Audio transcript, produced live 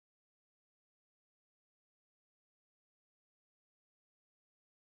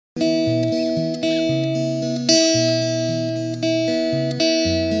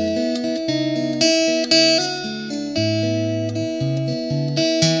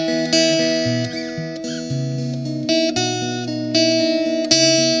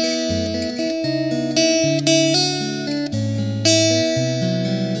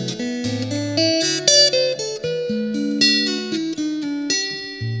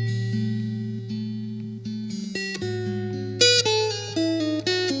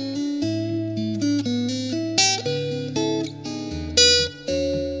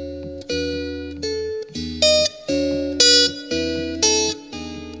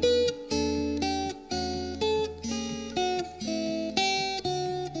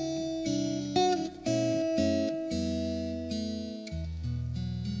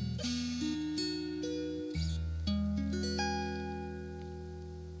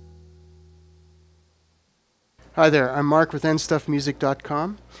Hi there, I'm Mark with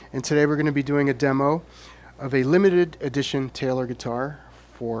nstuffmusic.com, and today we're going to be doing a demo of a limited edition Taylor guitar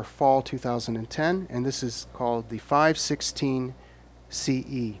for fall 2010, and this is called the 516ce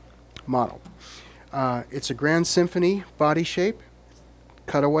model. It's a Grand Symphony body shape,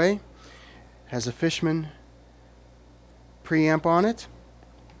 cutaway, has a Fishman preamp on it.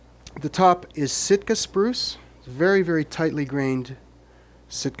 The top is Sitka Spruce, very, very tightly grained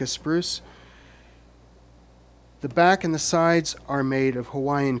Sitka Spruce. The back and the sides are made of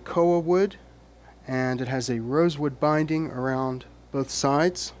Hawaiian Koa wood, and it has a rosewood binding around both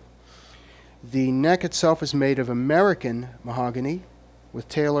sides. The neck itself is made of American mahogany with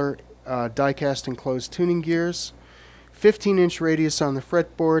Taylor die-cast enclosed tuning gears. 15-inch radius on the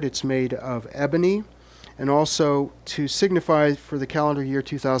fretboard. It's made of ebony, and also to signify for the calendar year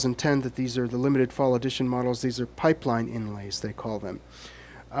 2010 that these are the limited fall edition models, these are pipeline inlays, they call them.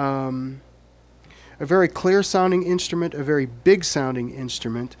 A very clear sounding instrument, a very big sounding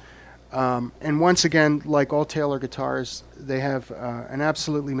instrument, and once again, like all Taylor guitars, they have an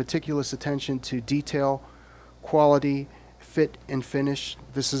absolutely meticulous attention to detail, quality, fit, and finish.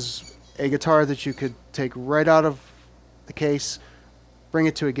 This is a guitar that you could take right out of the case, bring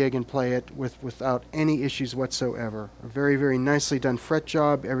it to a gig and play it without any issues whatsoever. A very, very nicely done fret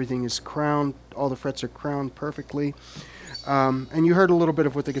job. Everything is crowned. All the frets are crowned perfectly. And you heard a little bit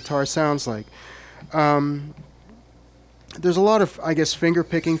of what the guitar sounds like. There's a lot of, I guess, finger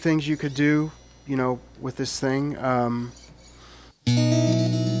picking things you could do, you know, with this thing.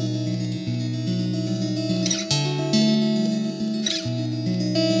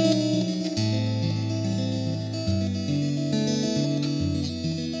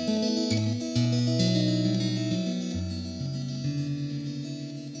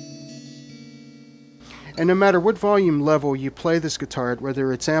 And no matter what volume level you play this guitar at,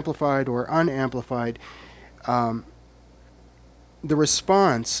 whether it's amplified or unamplified, the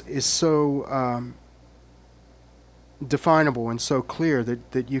response is so definable and so clear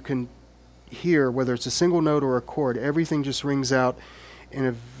that you can hear, whether it's a single note or a chord, everything just rings out in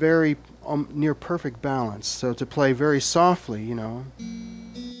a very near perfect balance. So to play very softly, you know.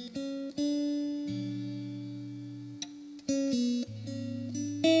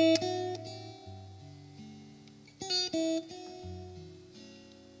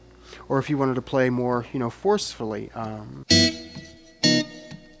 Or if you wanted to play more, you know, forcefully.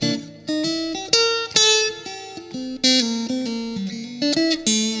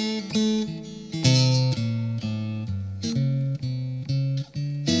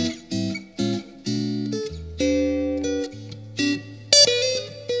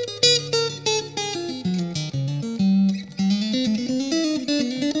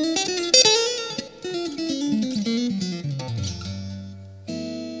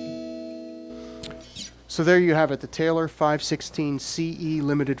 So there you have it, the Taylor 516ce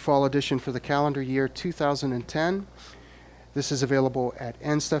limited fall edition for the calendar year 2010. This is available at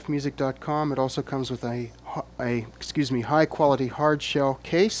nstuffmusic.com. It also comes with a high quality hard shell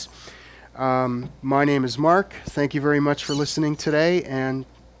case. My name is Mark. Thank you very much for listening today, and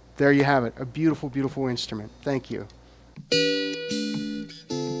there you have it, a beautiful, beautiful instrument. Thank you.